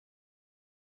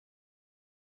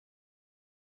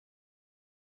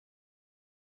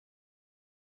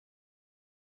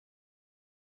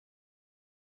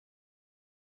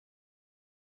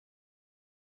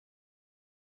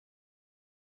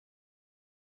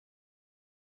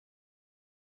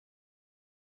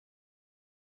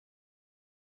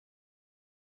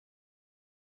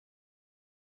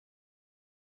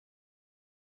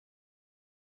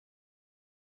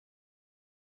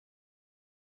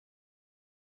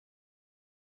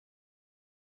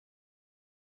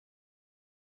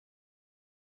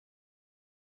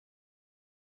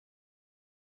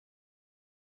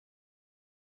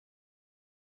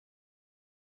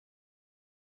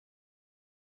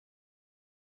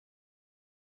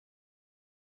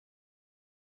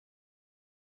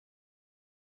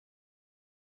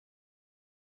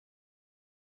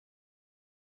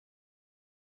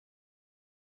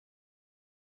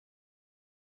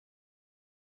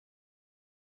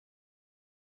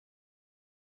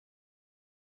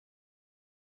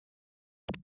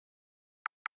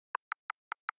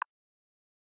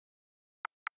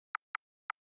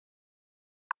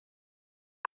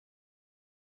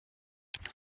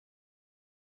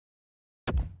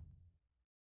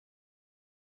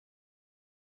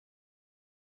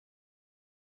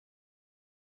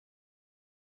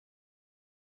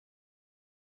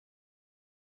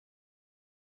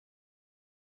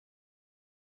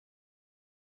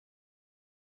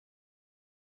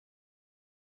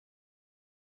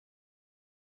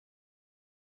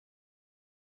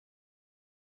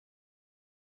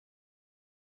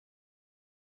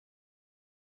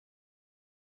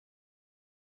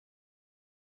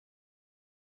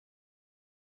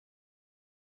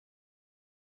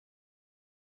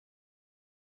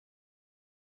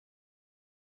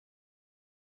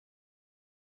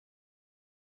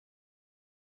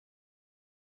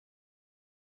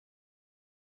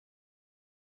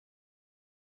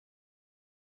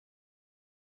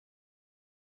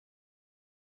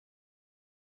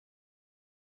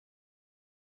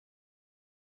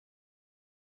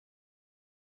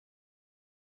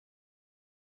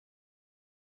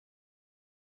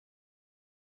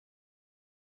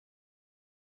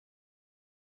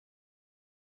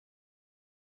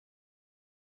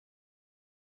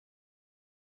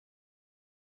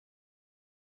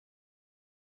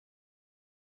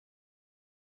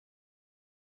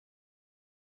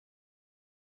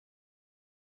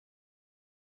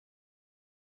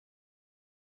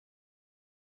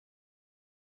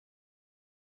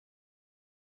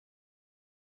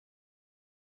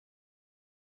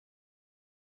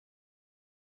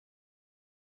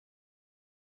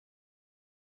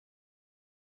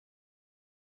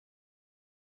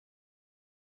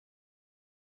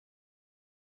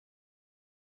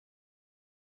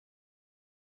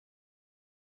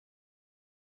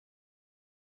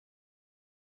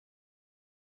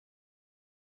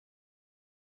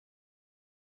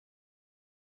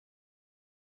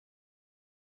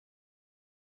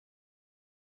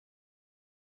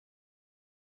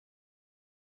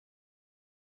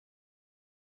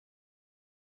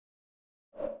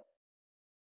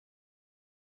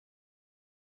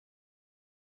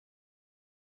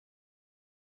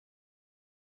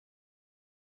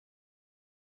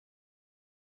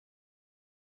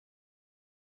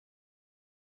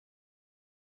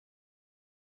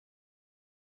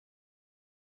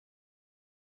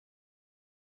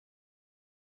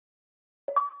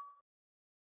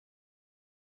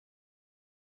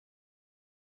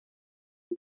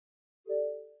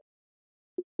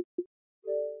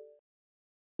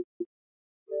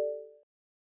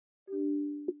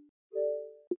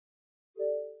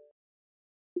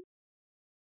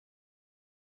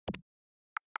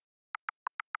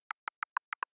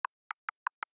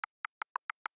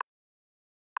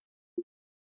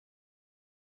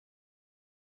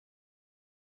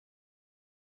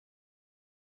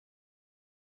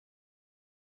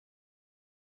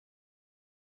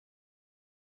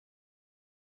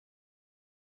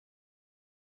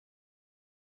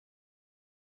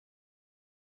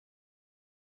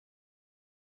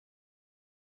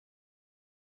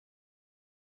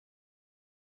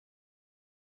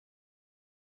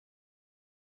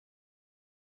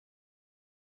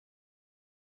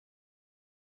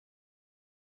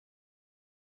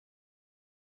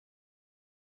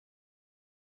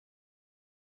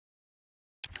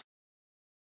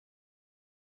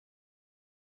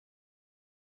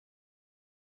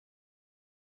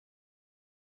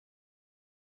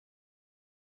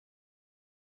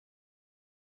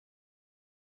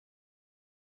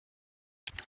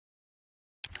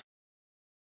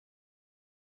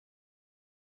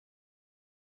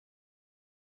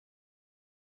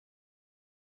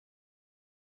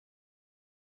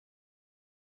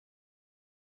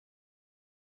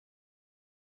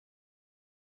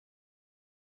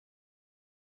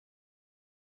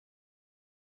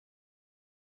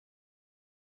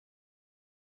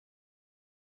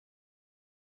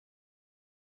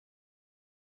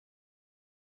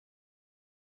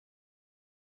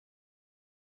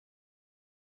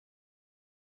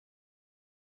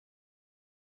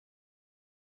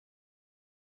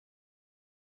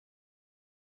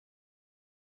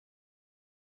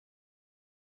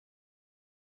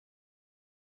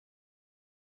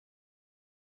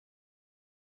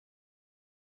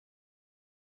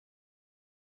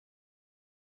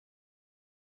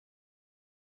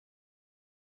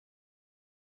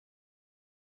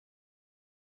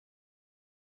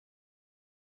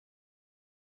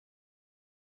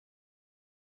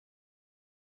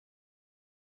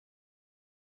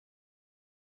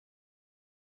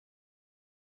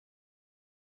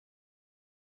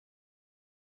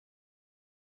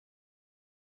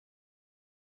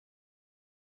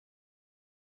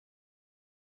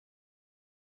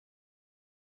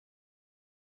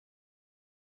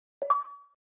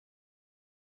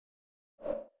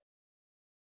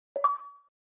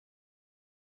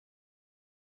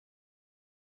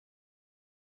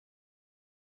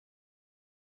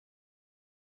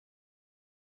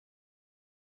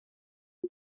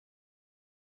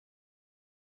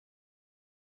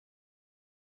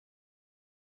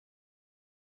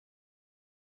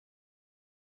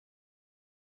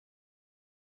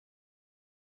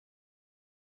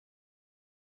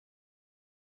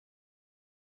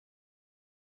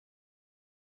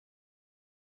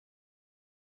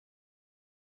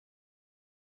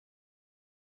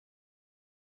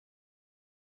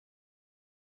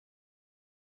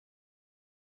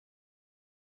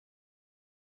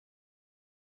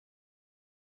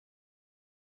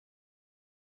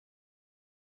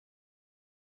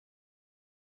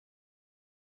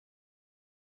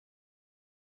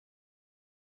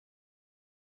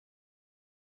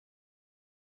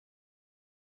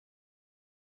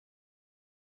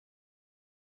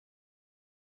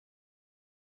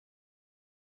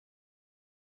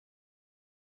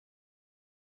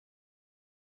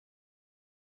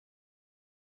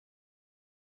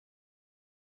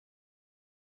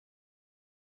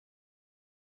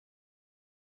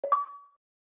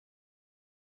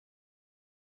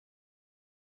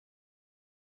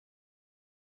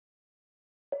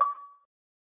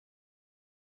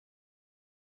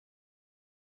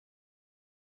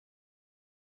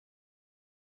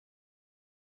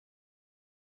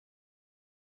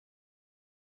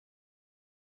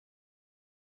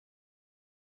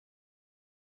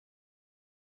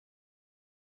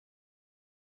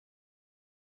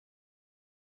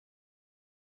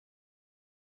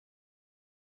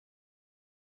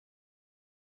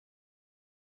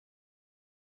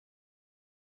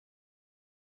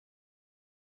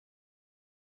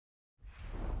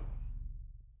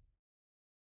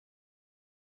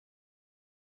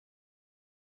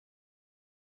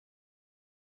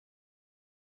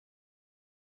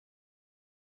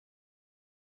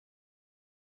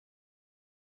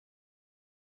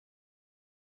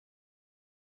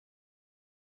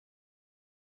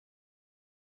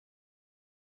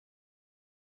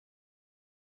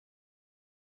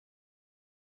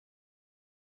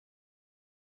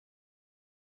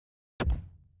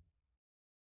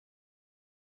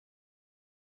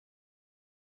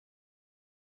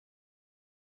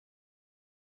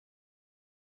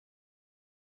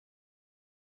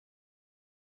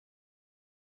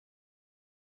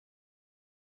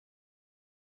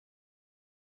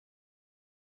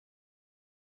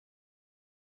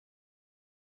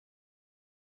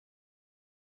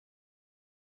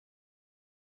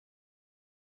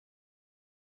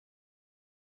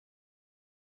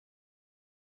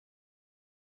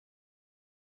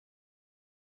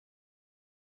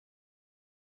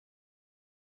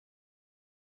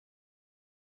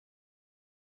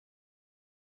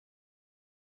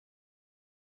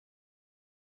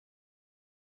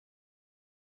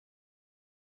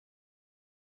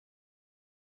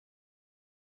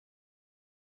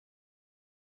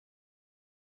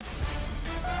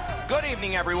Good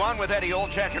evening, everyone. With Eddie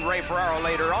Olczyk and Ray Ferraro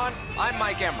later on, I'm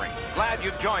Mike Emery. Glad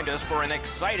you've joined us for an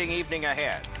exciting evening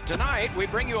ahead. Tonight, we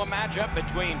bring you a matchup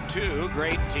between two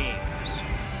great teams.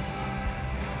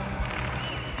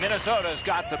 Minnesota's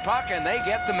got the puck, and they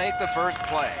get to make the first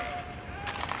play.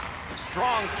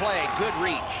 Strong play, good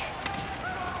reach.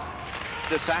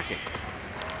 To Sakic.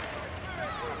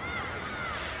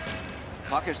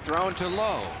 Puck is thrown to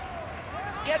Lowe.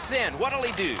 Gets in. What'll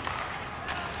he do?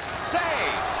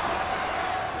 Save!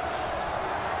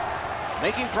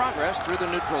 Making progress through the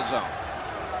neutral zone.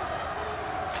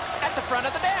 At the front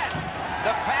of the net.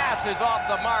 The pass is off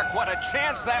the mark. What a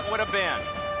chance that would have been.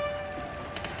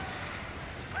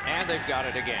 And they've got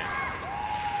it again.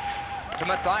 To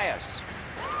Matthias.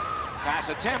 Pass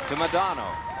attempt to Modano.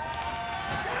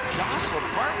 Jostled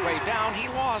partway down. He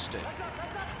lost it.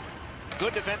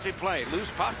 Good defensive play. Loose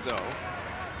puck, though.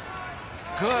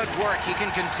 Good work. He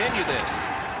can continue this.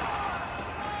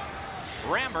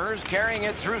 Rammers carrying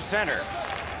it through center.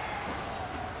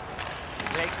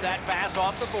 Takes that pass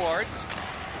off the boards.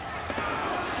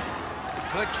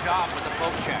 Good job with the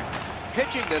poke check.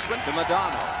 Pitching this one to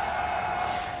Modano.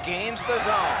 Gains the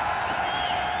zone.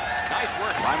 Nice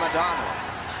work by Modano.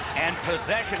 And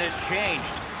possession has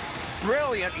changed.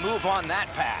 Brilliant move on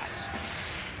that pass.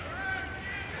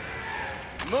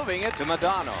 Moving it to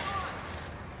Modano.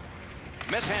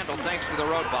 Mishandled thanks to the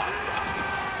roadblock.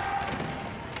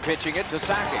 Pitching it to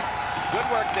Sakic.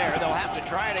 Good work there. They'll have to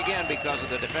try it again because of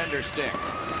the defender's stick.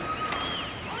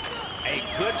 A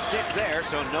good stick there,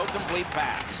 so no complete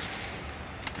pass.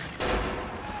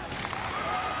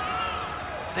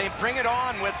 They bring it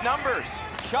on with numbers.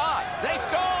 Shot. They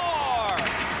score!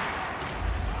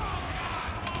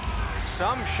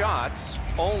 Some shots,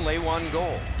 only one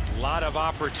goal. A lot of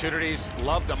opportunities.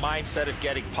 Love the mindset of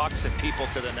getting pucks and people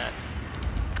to the net.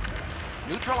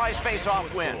 Neutralized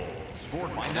face-off win.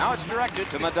 Now it's directed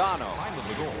to Modano.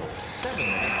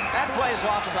 That play is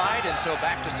offside, and so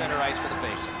back to center ice for the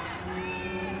face-off.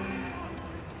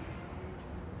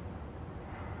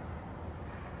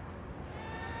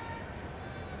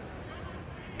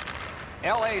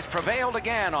 LA's prevailed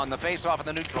again on the face-off in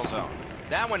the neutral zone.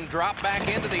 That one dropped back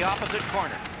into the opposite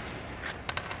corner.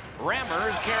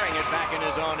 Rammers carrying it back in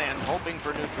his own end, hoping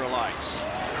for neutral ice.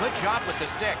 Good job with the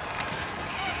stick.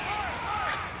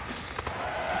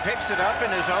 Picks it up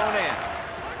in his own end.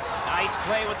 Nice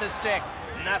play with the stick.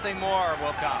 Nothing more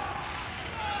will come.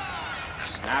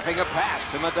 Snapping a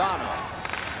pass to Modano.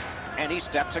 And he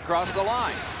steps across the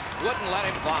line. Wouldn't let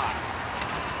him by.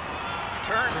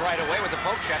 Turned right away with the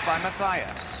poke check by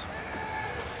Matthias.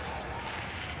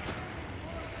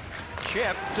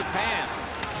 Chip to Pan.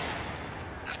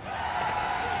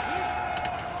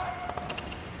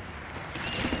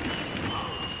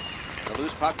 The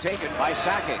loose puck taken by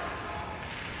Sakic.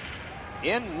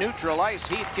 In neutral ice,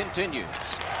 he continues.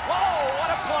 Whoa,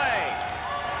 what a play!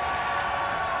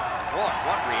 Boy,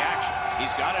 what reaction.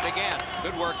 He's got it again.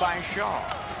 Good work by Shaw.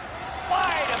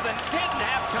 Wide of the didn't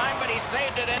have time, but he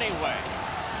saved it anyway.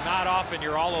 Not often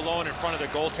you're all alone in front of the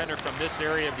goaltender from this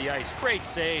area of the ice. Great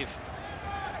save.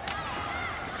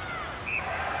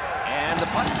 And the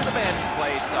puck to the bench,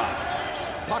 play stop.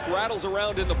 Puck rattles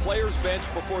around in the player's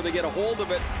bench before they get a hold of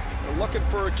it. They're looking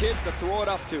for a kid to throw it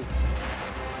up to.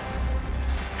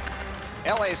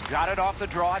 LA's got it off the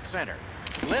draw at center.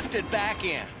 Lifted back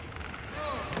in.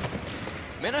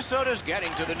 Minnesota's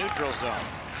getting to the neutral zone.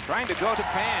 Trying to go to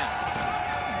Pan.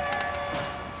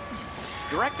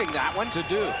 Directing that one to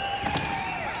Duke.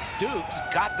 Duke's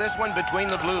got this one between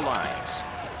the blue lines.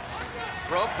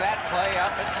 Broke that play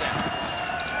up at center.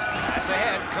 Pass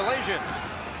ahead, collision.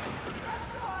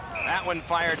 That one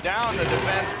fired down. The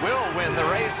defense will win the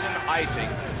race, and icing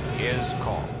is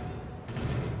called.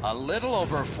 A little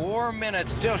over 4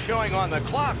 minutes still showing on the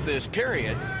clock this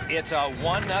period. It's a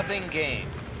 1-0 game.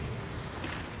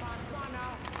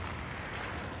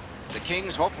 The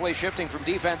Kings hopefully shifting from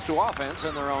defense to offense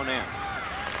in their own end.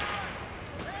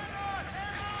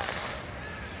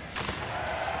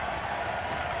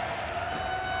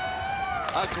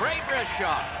 A great wrist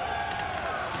shot.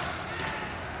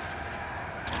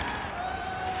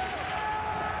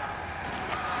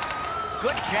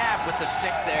 Good jab with the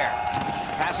stick there.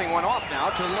 Passing one off now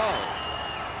to Lowe.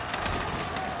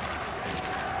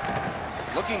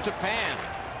 Looking to Pan.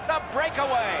 The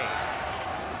breakaway.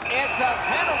 It's a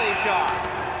penalty shot.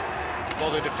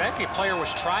 Well, the defensive player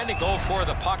was trying to go for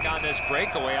the puck on this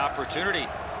breakaway opportunity,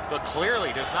 but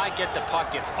clearly does not get the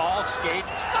puck. It's all skates.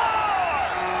 Score!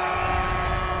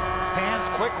 Pan's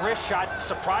quick wrist shot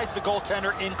surprised the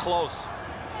goaltender in close.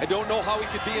 I don't know how he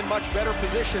could be in much better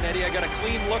position, Eddie. I got a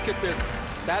clean look at this.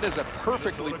 That is a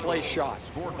perfectly placed shot.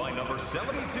 Scored by number 72.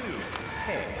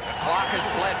 The clock has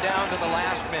bled down to the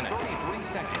last minute. 33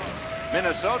 seconds.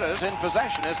 Minnesota's in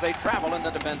possession as they travel in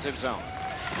the defensive zone.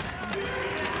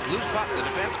 Loose puck, the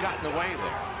defense got in the way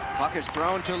there. Puck is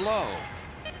thrown to Lowe.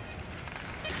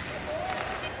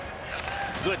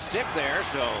 Good stick there,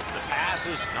 so the pass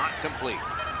is not complete.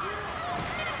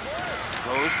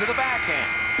 Goes to the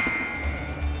backhand.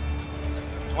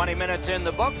 20 minutes in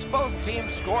the books, both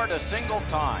teams scored a single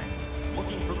time.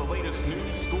 Looking for the latest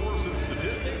news, scores, and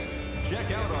statistics?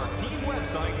 Check out our team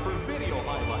website for video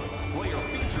highlights, player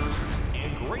features,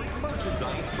 and great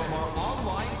merchandise from our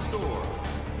online store.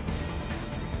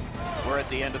 We're at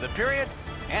the end of the period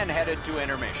and headed to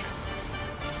intermission.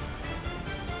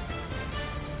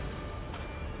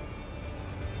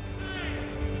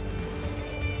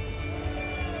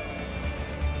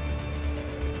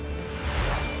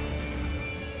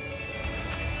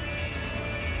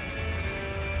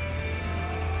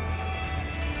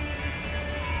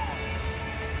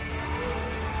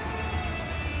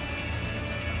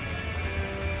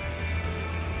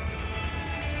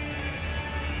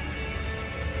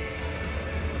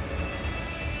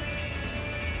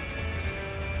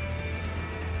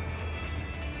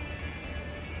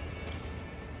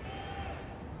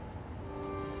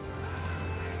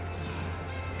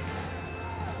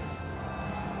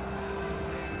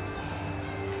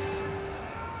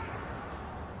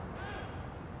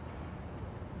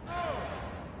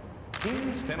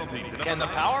 Penalty to Can the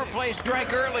power play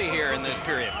strike early here in this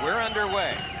period? We're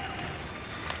underway.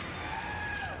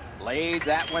 Laid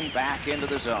that one back into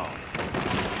the zone.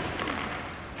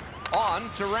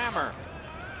 On to Rammer.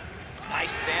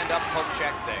 Nice stand-up poke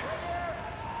check there.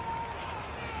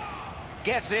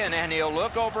 Gets in and he'll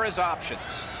look over his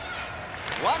options.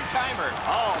 One-timer.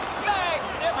 Oh,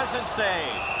 magnificent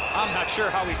save. I'm not sure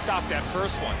how he stopped that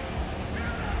first one.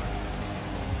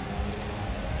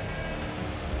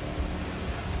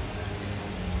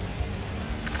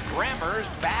 Rammer's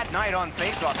bad night on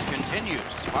faceoffs continues.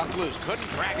 Puck loose, couldn't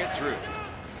drag it through.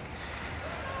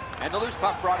 And the loose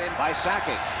puck brought in by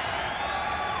Sakic.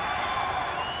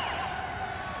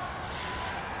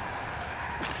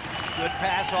 Good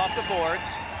pass off the boards.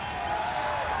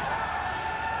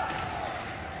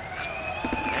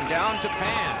 And down to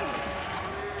Pan.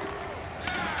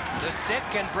 The stick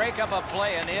can break up a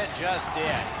play, and it just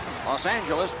did. Los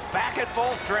Angeles back at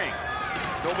full strength.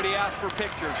 Nobody asked for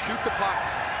pictures. Shoot the puck,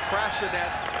 crash the net,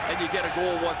 and you get a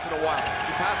goal once in a while.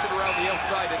 You pass it around the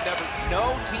outside and never...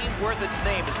 No team worth its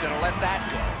name is going to let that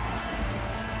go.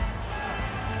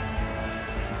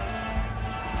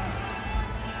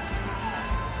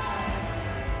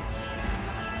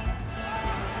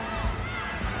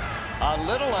 A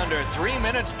little under 3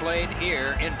 minutes played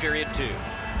here in period 2.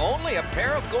 Only a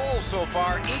pair of goals so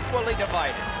far, equally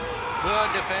divided.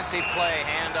 Good defensive play,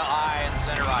 hand to eye and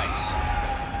center ice.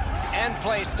 And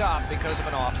play stopped because of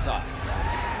an offside.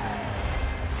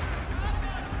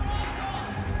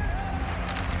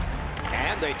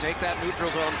 And they take that neutral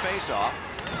zone faceoff.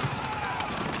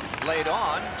 Laid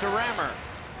on to Rammer.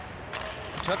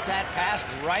 Took that pass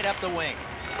right up the wing.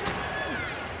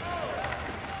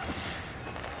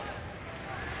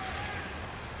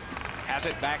 Has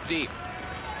it back deep.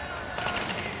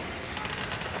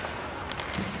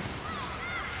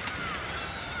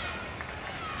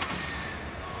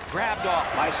 Grabbed off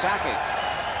by Sakic.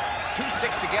 Two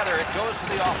sticks together, it goes to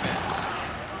the offense.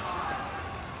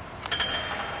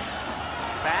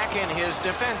 Back in his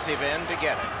defensive end to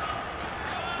get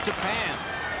it. To Pan.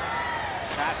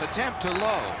 Pass attempt to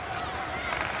Lowe.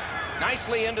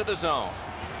 Nicely into the zone.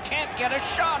 Can't get a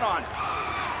shot on.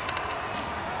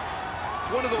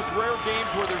 One of those rare games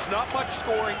where there's not much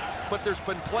scoring, but there's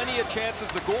been plenty of chances.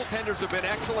 The goaltenders have been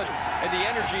excellent, and the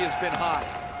energy has been high.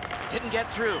 Didn't get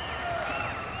through.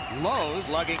 Lowe's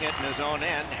lugging it in his own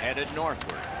end, headed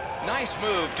northward. Nice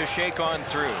move to shake on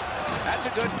through. That's a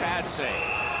good pad save.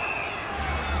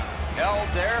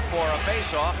 Held there for a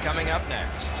face-off coming up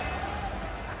next.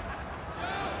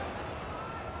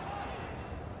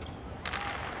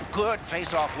 Good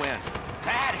face-off win.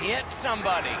 That hit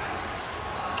somebody.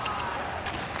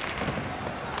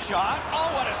 Shot. Oh,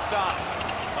 what a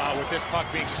stop. With this puck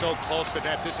being so close to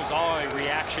net, this is all a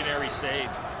reactionary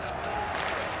save.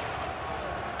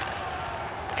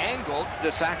 Angled to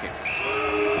Sakic.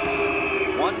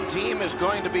 One team is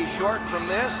going to be short from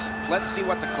this. Let's see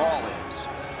what the call is.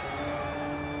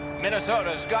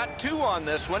 Minnesota's got 2 on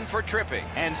this one for tripping.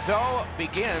 And so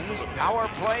begins power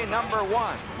play number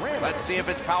 1. Let's see if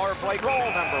it's power play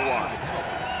goal number 1.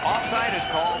 Offside is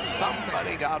called.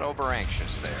 Somebody got over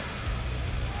anxious there.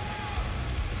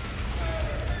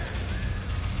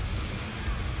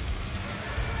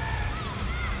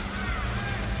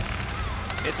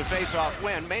 It's a face-off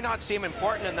win. May not seem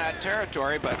important in that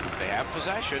territory, but they have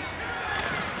possession.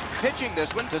 Pitching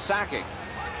this one to Sakic.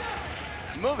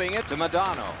 Moving it to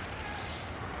Madano.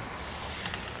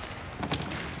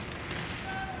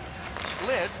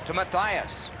 Slid to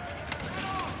Matthias.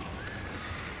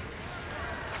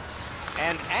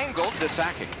 And angled to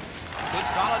Sakic. Good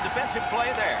solid defensive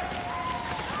play there.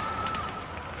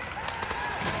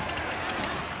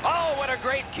 Oh, what a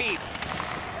great keep.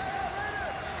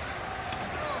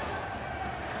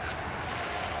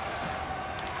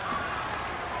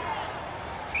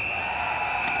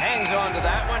 Hangs on to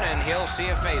that one, and he'll see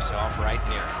a face-off right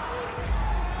near him.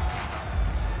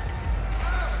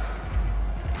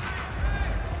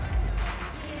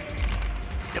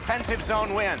 Defensive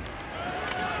zone win.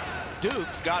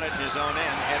 Duke's got it in his own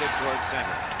end, headed towards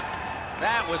center.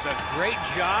 That was a great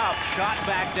job. Shot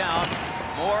back down.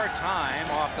 More time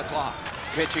off the clock.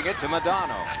 Pitching it to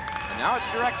Madano. And now it's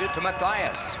directed to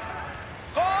Matthias.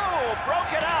 Oh,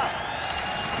 broke it up.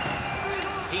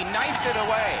 He knifed it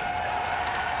away.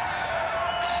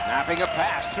 Snapping a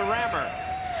pass to Rammer.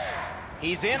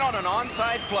 He's in on an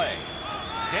onside play.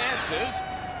 Dances.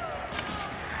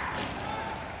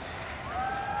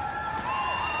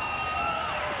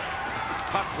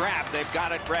 Puck grab, they've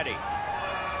got it ready.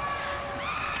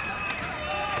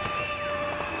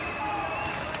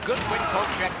 Good quick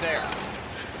poke check there.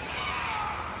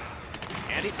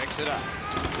 And he picks it up.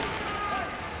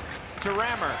 To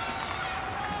Rammer.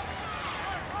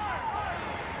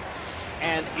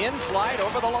 And in flight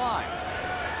over the line.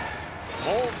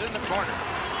 Holds in the corner.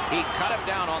 He cut him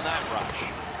down on that rush.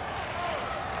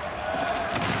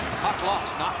 Puck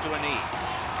lost, knocked to a knee.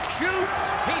 Shoots!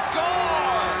 He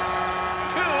scores!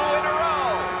 2 in a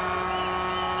row.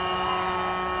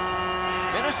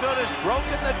 Minnesota's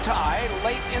broken the tie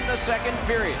late in the second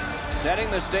period,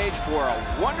 setting the stage for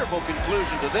a wonderful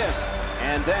conclusion to this,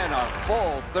 and then a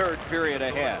full third period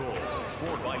ahead.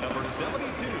 Scored by number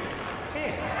 72.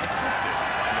 And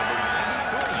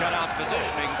Shutout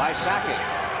positioning by Sakic.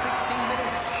 16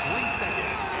 minutes, 3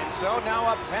 seconds. And so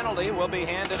now a penalty will be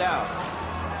handed out.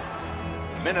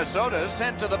 Minnesota's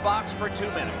sent to the box for 2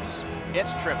 minutes.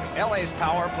 It's tripping. LA's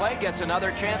power play gets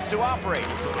another chance to operate.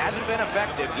 Hasn't been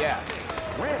effective yet.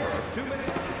 Rammer, 2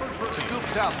 minutes for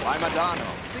Scooped up by Madano.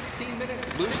 16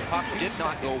 minutes. Loose puck did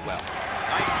not go well.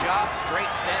 Nice job,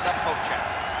 straight stand-up poke check.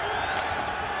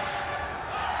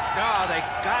 Oh, they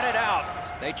got it out.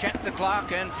 They check the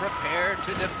clock and prepare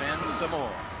to defend some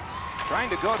more. Trying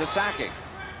to go to Sakic.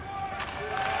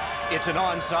 It's an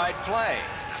onside play.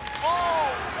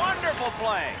 Oh, wonderful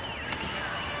play.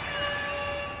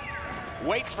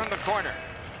 Waits from the corner.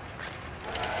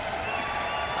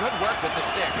 Good work with the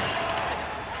stick.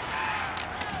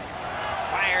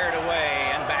 Fired away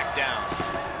and back down.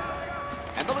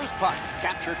 And the loose puck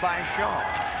captured by Shaw.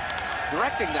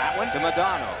 Directing that one to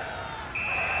Madano.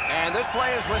 And this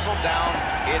play is whistled down.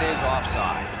 It is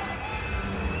offside.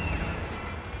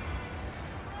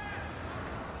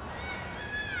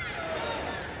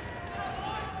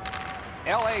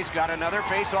 LA's got another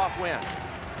face-off win.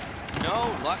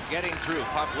 No luck getting through,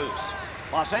 puck loose.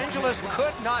 Los Angeles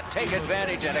could not take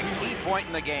advantage at a key point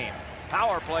in the game.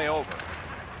 Power play over.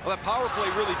 Well, that power play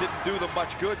really didn't do them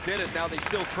much good, did it? Now they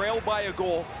still trail by a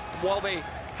goal. While they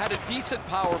had a decent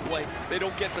power play, they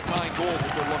don't get the tying goal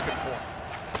that they're looking for.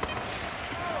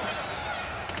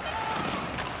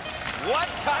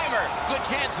 One-timer. Good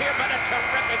chance here, but a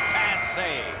terrific pad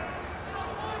save.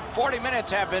 40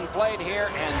 minutes have been played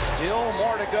here, and still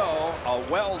more to go. A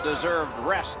well-deserved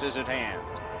rest is at hand.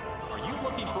 Are you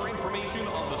looking for information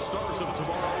on the stars of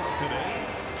tomorrow today?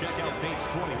 Check out page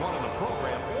 21 of the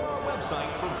program or our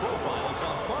website for profiles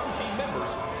on farm team members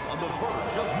on the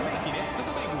verge of making it to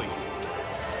the big league.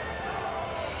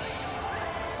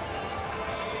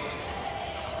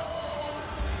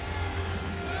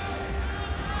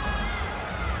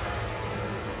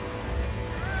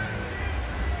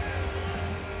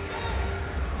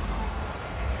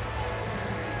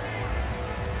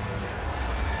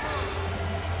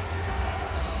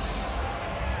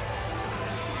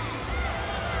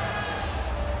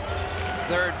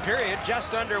 Third period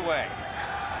just underway.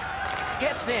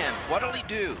 Gets in. What'll he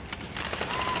do?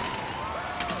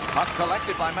 Puck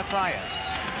collected by Matthias.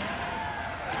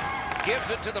 Gives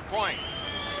it to the point.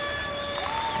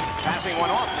 Passing one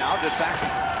off now to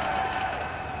Sakic.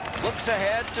 Looks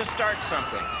ahead to start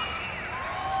something.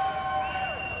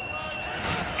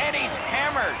 And he's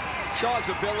hammered. Shaw's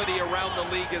ability around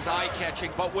the league is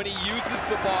eye-catching, but when he uses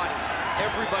the body,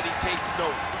 everybody takes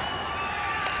note.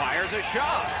 Fires a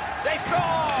shot. They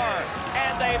score!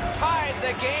 And they've tied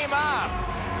the game up.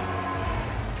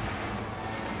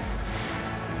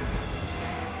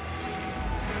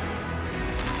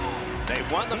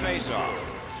 won the faceoff.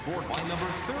 Scored by number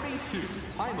 32.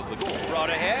 Time of the goal. Brought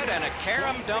ahead and a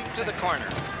carom dump to the corner.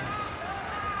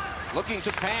 Looking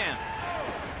to pan.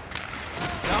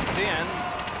 Dumped in.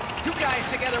 Two guys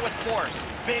together with force.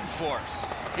 Big force.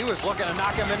 He was looking to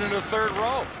knock him into the third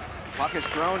row. Puck is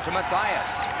thrown to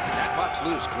Matthias. That puck's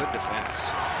loose. Good defense.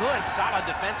 Good, solid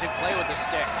defensive play with the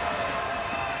stick.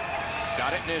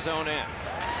 Got it in his own end.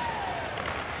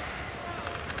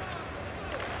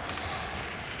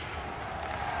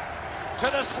 To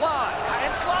the slot. Got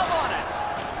his glove on it.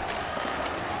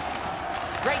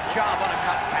 Great job on a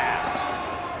cut pass.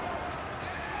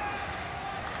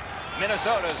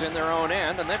 Minnesota's in their own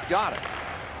end, and they've got it.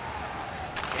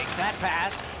 Takes that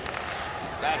pass.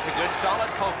 That's a good, solid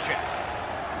poke check.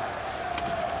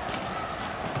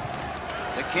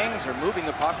 The Kings are moving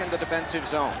the puck in the defensive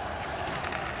zone.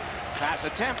 Pass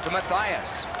attempt to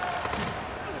Matthias.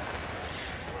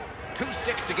 Two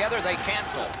sticks together, they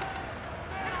cancel.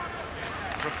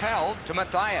 Propelled to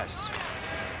Matthias.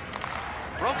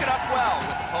 Broke it up well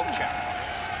with the poke check.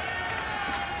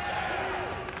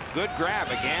 Good grab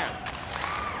again.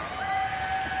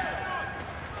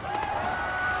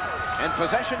 And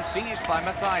possession seized by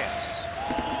Matthias.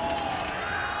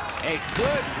 A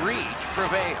good reach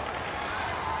prevailed.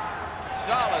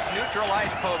 Solid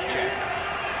neutralized poke check.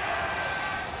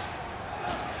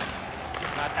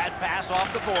 Got that pass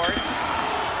off the boards.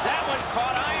 That one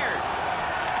caught iron.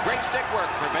 Great stick work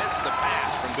prevents the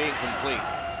pass from being complete.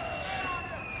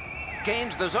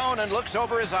 Gains the zone and looks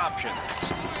over his options.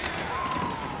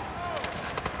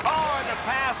 Oh, and the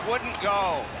pass wouldn't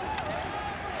go.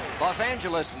 Los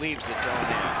Angeles leaves its own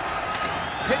end.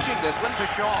 Pitching this one to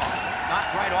Shaw.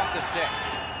 Knocked right off the stick.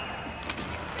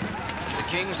 The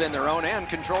Kings in their own end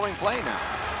controlling play now.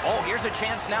 Oh, here's a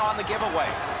chance now on the giveaway.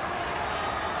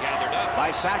 Gathered up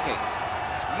by Sakic.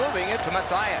 Moving it to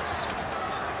Matthias.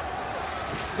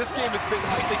 This game has been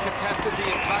tightly contested the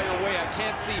entire way. I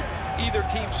can't see either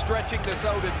team stretching this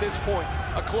out at this point.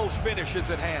 A close finish is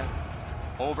at hand.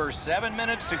 Over 7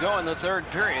 minutes to go in the third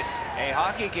period. A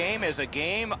hockey game is a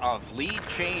game of lead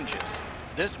changes.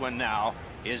 This one now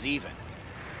is even.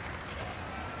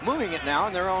 Moving it now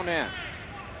in their own end.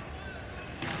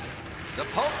 The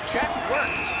poke check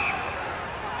worked.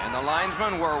 And the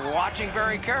linesmen were watching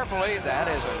very carefully. That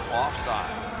is an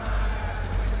offside.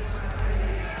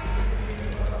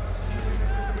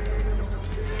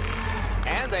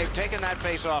 And they've taken that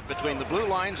face-off between the blue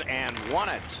lines and won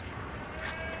it.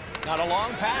 Not a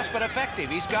long pass, but effective.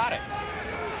 He's got it.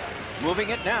 Moving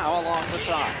it now along the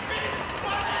side.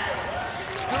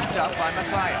 Scooped up by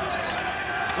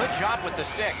Matthias. Good job with the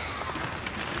stick.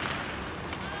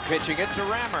 Pitching it to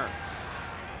Rammer.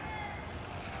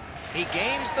 He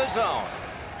gains the zone.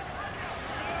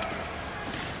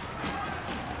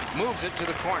 Moves it to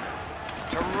the corner.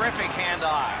 Terrific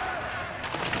hand-eye.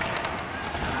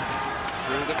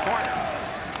 Through the corner.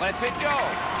 Lets it go.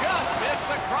 Just missed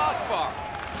the crossbar.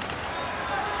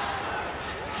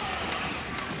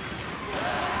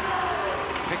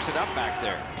 Picks it up back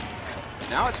there.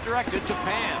 Now it's directed to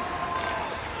Pan.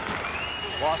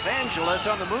 Los Angeles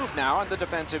on the move now in the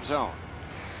defensive zone.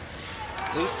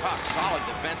 Loose puck, solid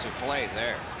defensive play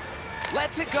there.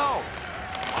 Lets it go.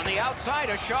 On the outside,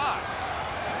 a shot.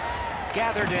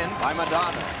 Gathered in by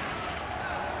Madonna.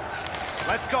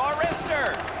 Let's go,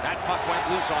 Arister. That puck went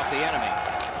loose off the enemy.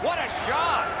 What a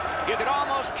shot. You could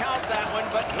almost count that one,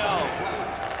 but no.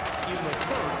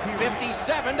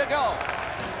 57 to go.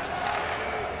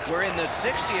 We're in the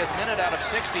 60th minute out of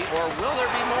 60, or will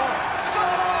there be more?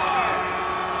 Score!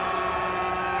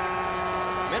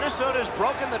 Minnesota's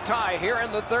broken the tie here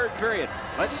in the third period.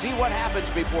 Let's see what happens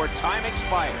before time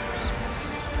expires.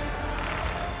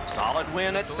 Solid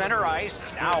win at center ice.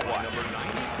 Now what?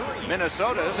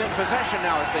 Minnesota's in possession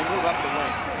now as they move up the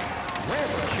wing.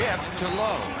 Chip to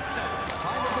Lowe.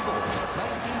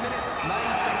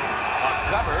 A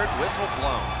covered whistle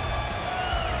blown.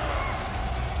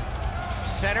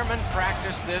 Centermen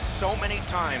practice this so many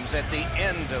times at the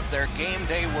end of their game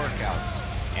day workouts.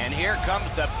 And here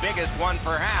comes the biggest one,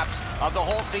 perhaps, of the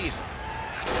whole season.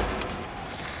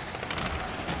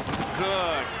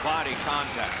 Good body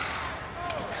contact.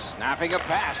 Snapping a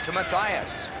pass to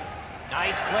Matthias.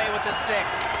 Nice play with the stick.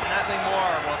 Nothing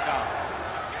more will come.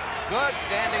 Good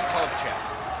standing poke check.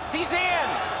 He's in!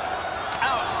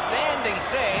 Outstanding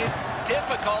save.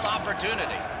 Difficult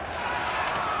opportunity.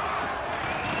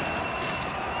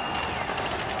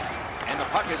 And the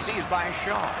puck is seized by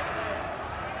Shaw.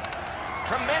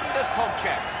 Tremendous poke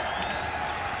check.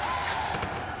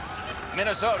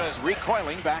 Minnesota's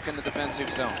recoiling back in the defensive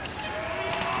zone.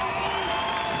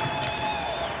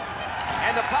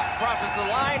 And the puck crosses the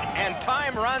line, and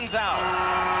time runs out.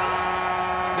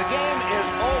 The game is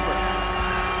over.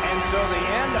 And so the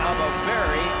end of a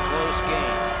very close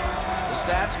game. The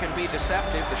stats can be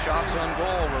deceptive. The shots on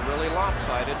goal were really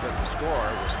lopsided, but the score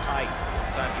was tight.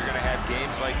 Sometimes you're going to have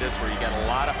games like this where you get a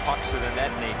lot of pucks to the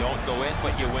net and they don't go in,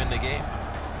 but you win the game.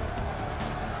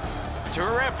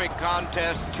 Terrific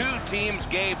contest. Two teams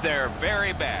gave their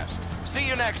very best. See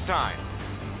you next time.